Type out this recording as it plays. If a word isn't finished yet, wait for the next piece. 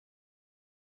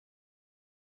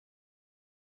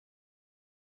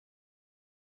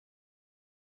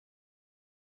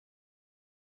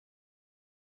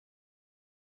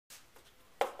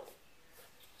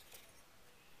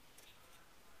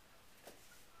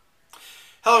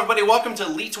Hello everybody, welcome to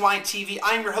Leet Wine TV.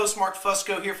 I'm your host Mark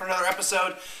Fusco here for another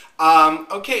episode.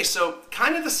 Okay, so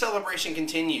kind of the celebration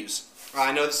continues.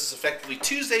 I know this is effectively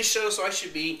Tuesday's show, so I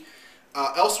should be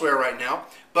elsewhere right now.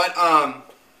 But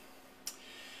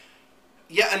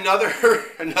yet another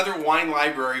another wine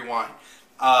library wine.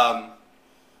 I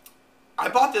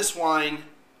bought this wine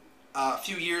a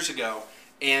few years ago,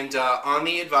 and on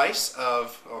the advice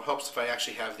of, it helps if I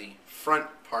actually have the front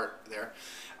part there.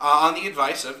 On the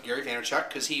advice of Gary Vaynerchuk,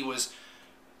 because he was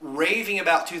raving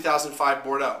about 2005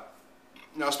 Bordeaux.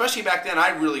 Now, especially back then, I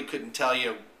really couldn't tell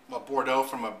you a Bordeaux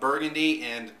from a Burgundy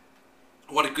and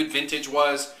what a good vintage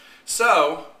was.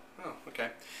 So,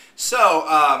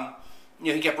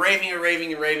 he kept raving and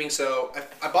raving and raving. So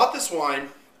I bought this wine,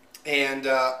 and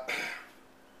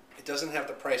it doesn't have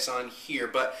the price on here,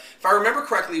 but if I remember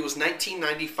correctly, it was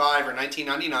 $19.95 or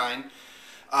 $19.99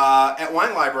 at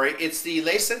Wine Library. It's the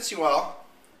Sensuel.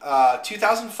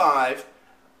 2005.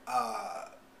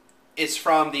 It's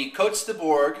from the Côtes de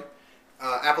Bourg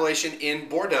appellation in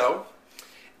Bordeaux,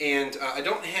 and I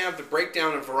don't have the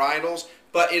breakdown of varietals,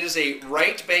 but it is a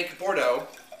right bank Bordeaux,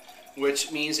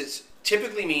 which means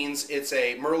typically means it's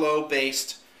a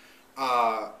Merlot-based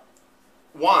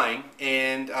wine.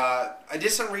 And I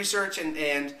did some research,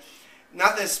 and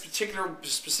not this particular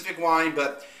specific wine,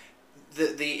 but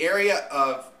the area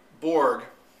of Bourg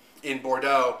in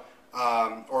Bordeaux.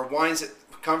 Or wines that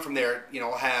come from there,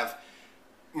 will have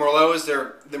Merlot as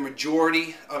the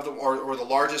majority of or the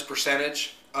largest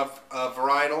percentage of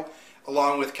varietal,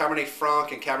 along with Cabernet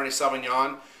Franc and Cabernet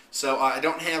Sauvignon. So I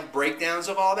don't have breakdowns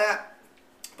of all that,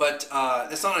 but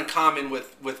that's not uncommon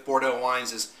with Bordeaux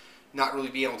wines, is not really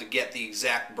being able to get the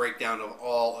exact breakdown of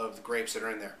all of the grapes that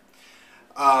are in there.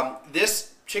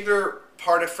 This particular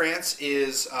part of France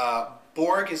is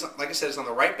Bourg is, like I said, is on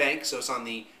the right bank, so it's on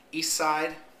the east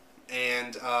side.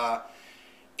 And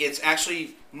it's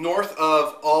actually north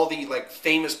of all the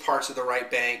famous parts of the right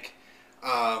bank.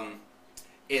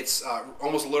 It's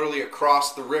almost literally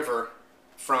across the river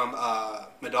from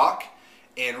Medoc,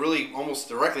 and really almost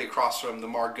directly across from the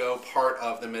Margaux part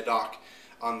of the Medoc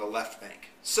on the left bank.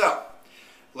 So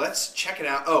let's check it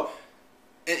out. Oh,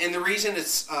 and the reason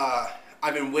it's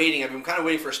I've been kind of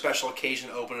waiting for a special occasion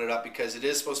to open it up, because it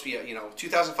is supposed to be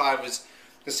 2005 was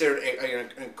considered an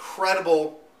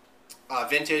incredible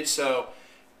vintage, so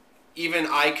even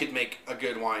I could make a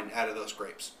good wine out of those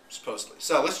grapes, supposedly.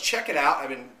 So let's check it out.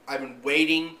 I've been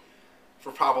waiting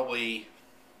for probably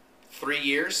 3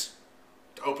 years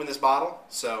to open this bottle.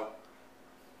 So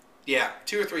yeah,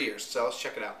 2 or 3 years. So let's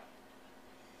check it out.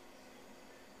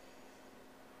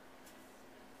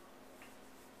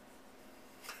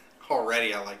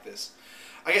 Already I like this.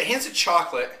 I got hints of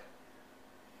chocolate.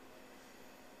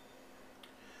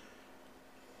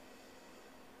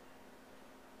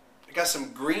 I got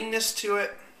some greenness to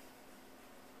it.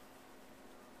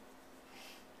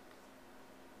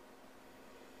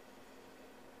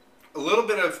 A little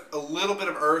bit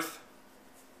of earth.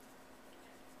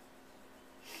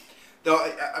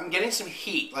 Though I'm getting some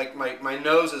heat. Like my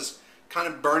nose is kind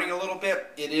of burning a little bit.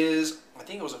 It is, I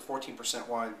think it was a 14%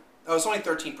 wine. Oh, it's only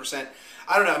 13%.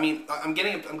 I don't know. I mean, I'm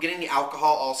getting the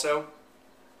alcohol also.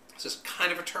 It's just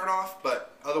kind of a turn off,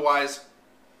 but otherwise.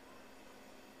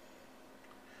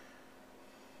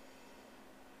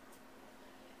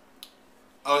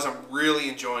 Oh, I'm really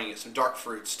enjoying it. Some dark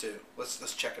fruits too.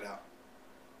 Let's check it out.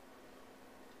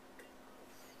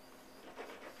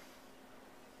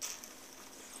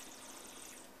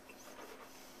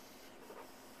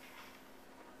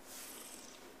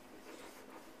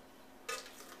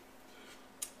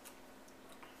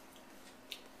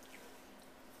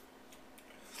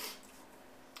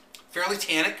 Fairly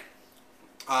tannic.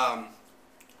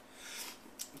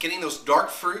 Getting those dark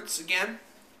fruits again.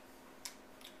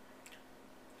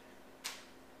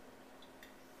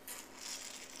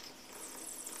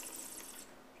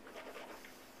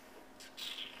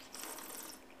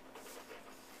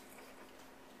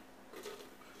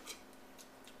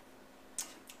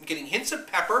 Getting hints of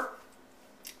pepper,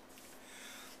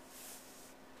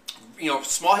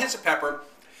 small hints of pepper.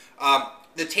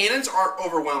 The tannins aren't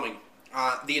overwhelming.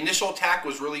 The initial attack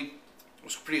was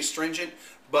pretty astringent,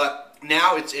 but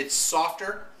now it's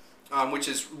softer, which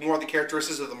is more the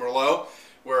characteristics of the Merlot,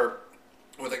 where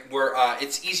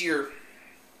it's easier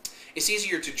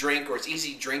to drink, or it's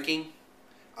easy drinking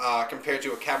compared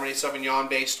to a Cabernet Sauvignon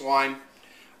based wine.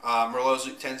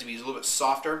 Merlot tends to be a little bit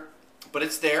softer, but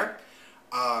it's there.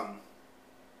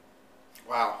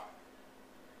 Wow.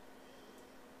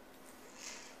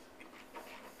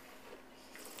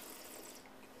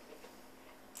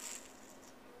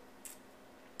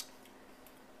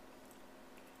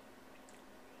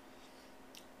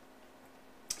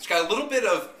 got a little bit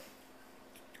of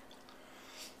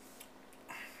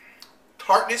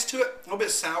tartness to it, a little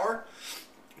bit sour,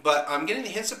 but I'm getting the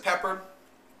hints of pepper,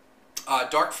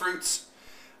 dark fruits.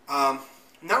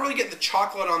 Not really getting the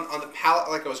chocolate on the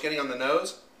palate like I was getting on the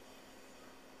nose.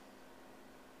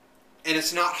 And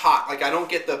it's not hot. Like, I don't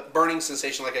get the burning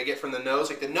sensation like I get from the nose.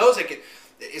 Like, the nose, I get,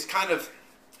 is kind of,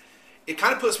 it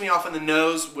kind of puts me off in the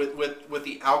nose with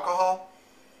the alcohol,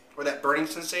 or that burning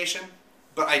sensation.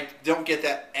 But I don't get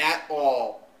that at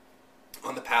all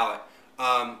on the palate.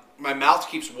 My mouth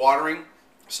keeps watering.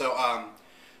 So, I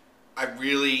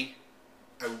really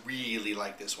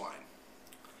like this wine.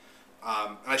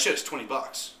 And I should, it's 20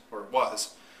 bucks, or it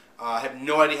was. I have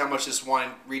no idea how much this wine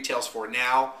retails for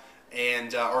now,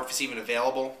 and or if it's even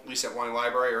available, at least at Wine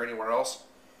Library or anywhere else.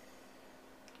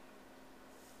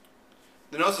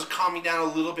 The nose is calming down a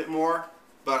little bit more,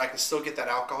 but I can still get that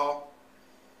alcohol.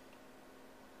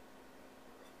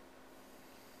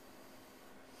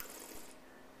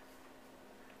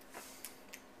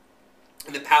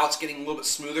 And the palate's getting a little bit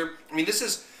smoother. I mean, this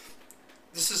is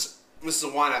a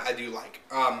wine I do like.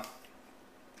 I'm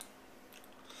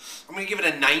going to give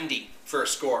it a 90 for a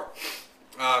score.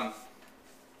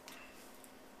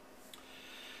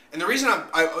 And the reason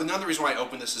another reason why I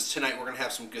opened this is tonight we're going to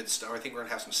have some good stuff. I think we're going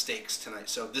to have some steaks tonight.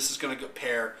 So this is going to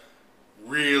pair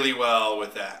really well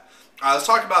with that. Let's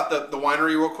talk about the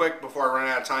winery real quick before I run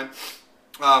out of time.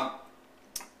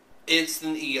 It's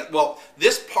in the, well,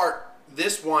 this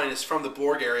wine is from the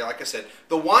Bourg area, like I said.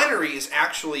 The winery is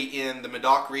actually in the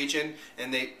Medoc region,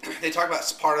 and they talk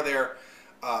about part of their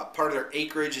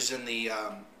acreage is in the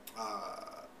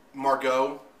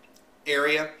Margaux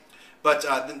area. But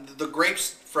the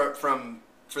grapes for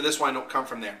this wine don't come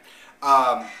from there.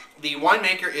 The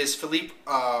winemaker is Philippe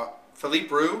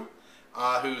Roux,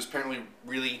 who's apparently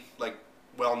really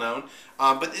well known.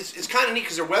 But it's kind of neat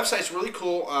because their website's really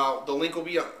cool. The link will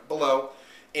be below.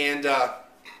 And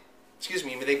excuse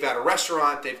me, they've got a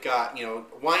restaurant. They've got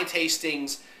wine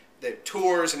tastings, they have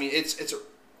tours. I mean,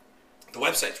 the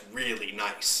website's really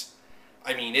nice.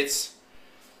 I mean, it's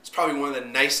probably one of the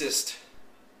nicest.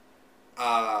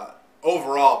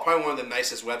 Overall, probably one of the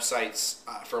nicest websites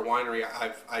for a winery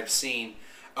I've seen.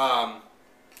 The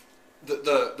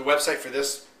website for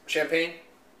this champagne,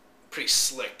 pretty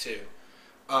slick too.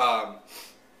 I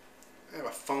have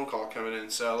a phone call coming in,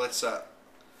 so let's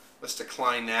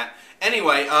decline that.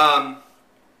 Anyway,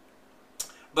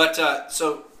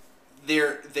 so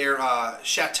their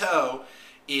chateau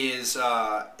is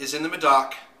in the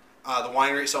Medoc. The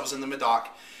winery itself is in the Medoc.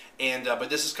 And but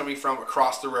this is coming from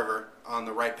across the river on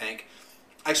the right bank.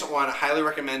 Excellent wine. I highly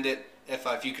recommend it if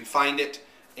you can find it.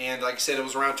 And like I said, it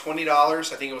was around $20. I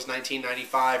think it was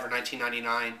 $19.95 or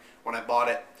 $19.99 when I bought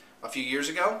it a few years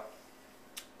ago.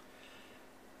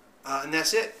 And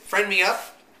that's it. Friend me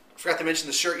up. I forgot to mention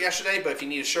the shirt yesterday, but if you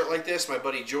need a shirt like this, my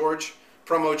buddy George,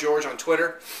 Promo George on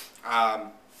Twitter,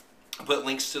 I'll put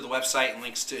links to the website and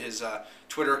links to his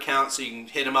Twitter account so you can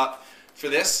hit him up for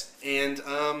this. And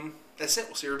that's it.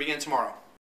 We'll see you again tomorrow.